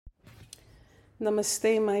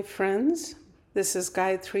Namaste, my friends. This is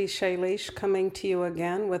Gayatri Shailesh coming to you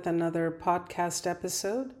again with another podcast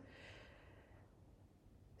episode.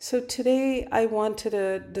 So today I wanted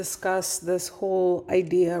to discuss this whole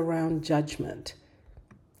idea around judgment.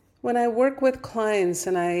 When I work with clients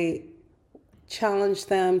and I challenge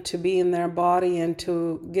them to be in their body and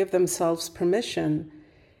to give themselves permission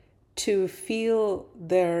to feel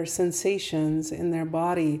their sensations in their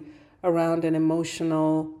body around an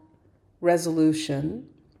emotional resolution,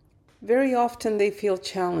 very often they feel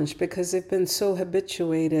challenged because they've been so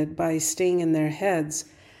habituated by staying in their heads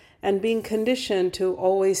and being conditioned to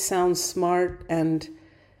always sound smart and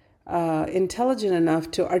intelligent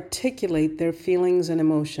enough to articulate their feelings and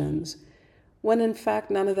emotions, when in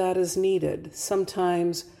fact none of that is needed.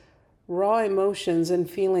 Sometimes raw emotions and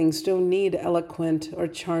feelings don't need eloquent or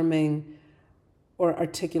charming or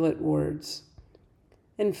articulate words.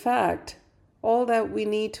 In fact, all that we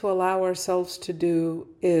need to allow ourselves to do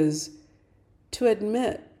is to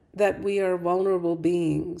admit that we are vulnerable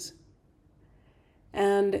beings.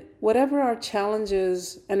 And whatever our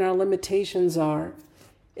challenges and our limitations are,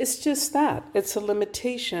 it's just that. It's a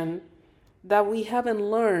limitation that we haven't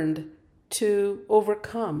learned to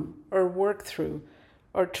overcome or work through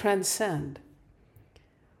or transcend.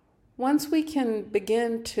 Once we can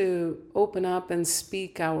begin to open up and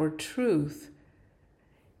speak our truth,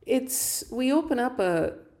 we open up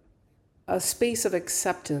a space of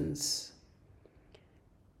acceptance.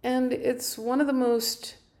 And it's one of the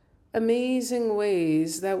most amazing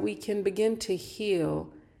ways that we can begin to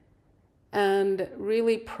heal and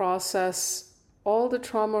really process all the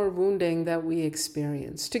trauma or wounding that we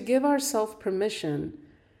experience. To give ourselves permission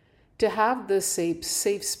to have this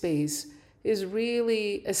safe space is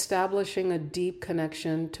really establishing a deep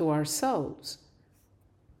connection to ourselves.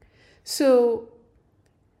 So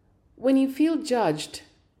when you feel judged,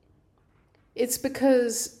 it's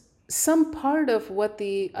because some part of what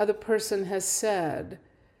the other person has said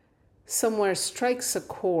somewhere strikes a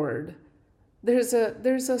chord. There's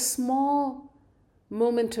a small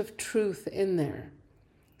moment of truth in there.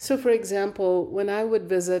 So for example, when I would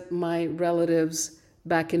visit my relatives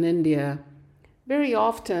back in India, very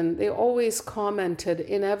often they always commented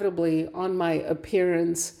inevitably on my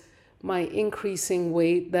appearance, my increasing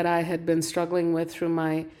weight that I had been struggling with through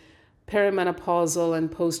my perimenopausal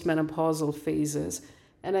and postmenopausal phases,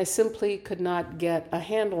 and I simply could not get a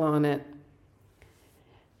handle on it.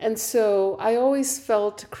 And so I always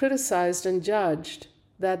felt criticized and judged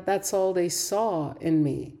that that's all they saw in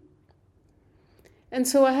me. And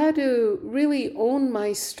so I had to really own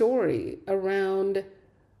my story around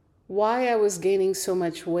why I was gaining so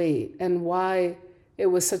much weight and why it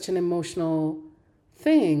was such an emotional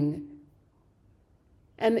thing.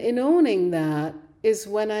 And in owning that, is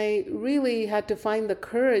when I really had to find the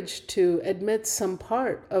courage to admit some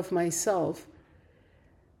part of myself.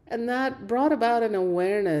 And that brought about an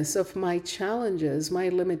awareness of my challenges, my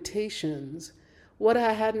limitations, what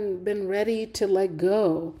I hadn't been ready to let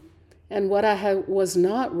go, and what I was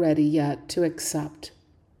not ready yet to accept.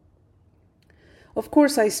 Of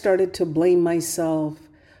course, I started to blame myself.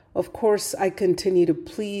 Of course, I continued to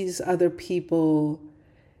please other people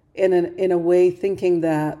in a way thinking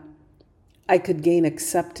that I could gain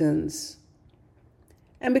acceptance.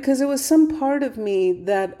 And because it was some part of me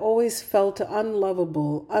that always felt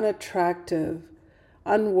unlovable, unattractive,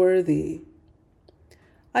 unworthy,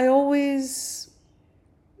 I always,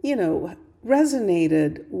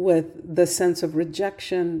 resonated with the sense of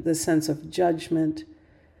rejection, the sense of judgment,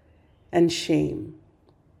 and shame.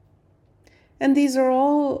 And these are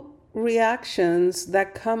all reactions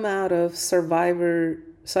that come out of survival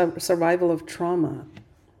of trauma.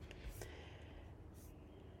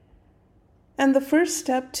 And the first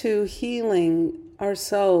step to healing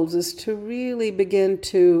ourselves is to really begin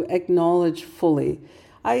to acknowledge fully.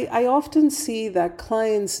 I often see that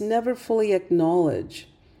clients never fully acknowledge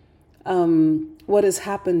what has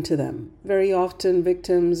happened to them. Very often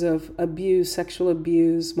victims of abuse, sexual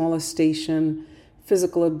abuse, molestation,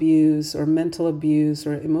 physical abuse, or mental abuse,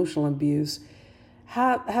 or emotional abuse,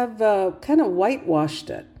 have kind of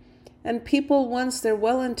whitewashed it. And people, once they're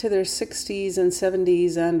well into their 60s and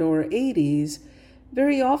 70s and or 80s,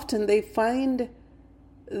 very often they find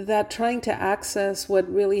that trying to access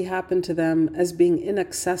what really happened to them as being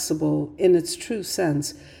inaccessible in its true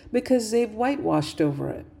sense because they've whitewashed over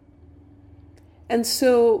it. And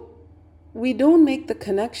so we don't make the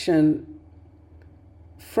connection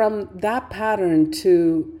from that pattern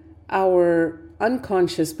to our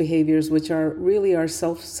unconscious behaviors, which are really our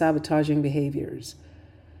self-sabotaging behaviors.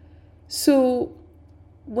 So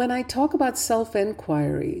when I talk about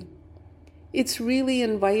self-inquiry, It's really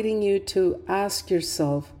inviting you to ask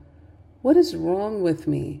yourself, what is wrong with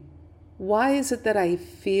me? Why is it that I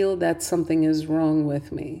feel that something is wrong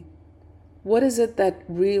with me? What is it that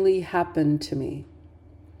really happened to me?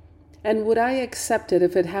 And would I accept it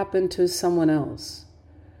if it happened to someone else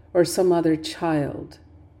or some other child?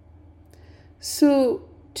 So,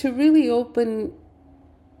 to really open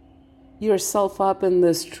yourself up in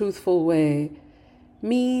this truthful way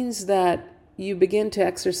means that you begin to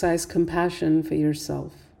exercise compassion for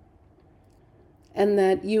yourself and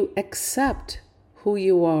that you accept who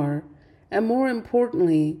you are, and more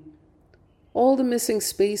importantly, all the missing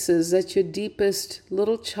spaces that your deepest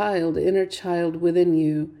little child, inner child within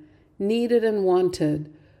you needed and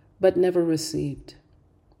wanted but never received.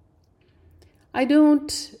 I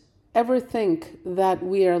don't ever think that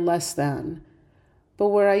we are less than, but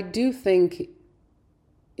where I do think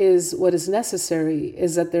is what is necessary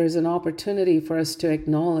is that there's an opportunity for us to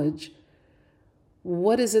acknowledge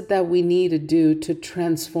what is it that we need to do to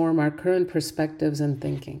transform our current perspectives and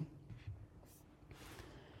thinking.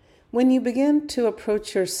 When you begin to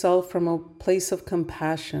approach yourself from a place of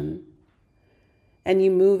compassion and you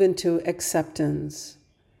move into acceptance,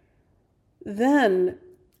 then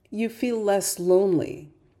you feel less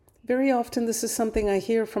lonely. Very often, this is something I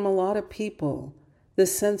hear from a lot of people, the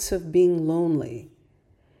sense of being lonely.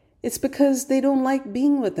 It's because they don't like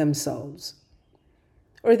being with themselves,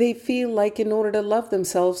 or they feel like in order to love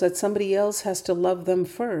themselves that somebody else has to love them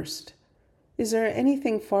first. Is there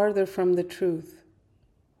anything farther from the truth?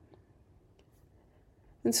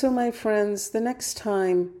 And so, my friends, the next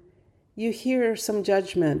time you hear some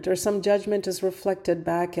judgment or some judgment is reflected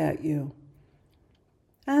back at you,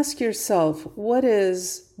 ask yourself, what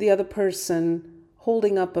is the other person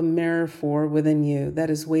holding up a mirror for within you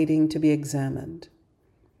that is waiting to be examined?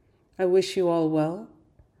 I wish you all well.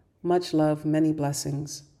 Much love, many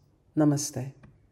blessings. Namaste.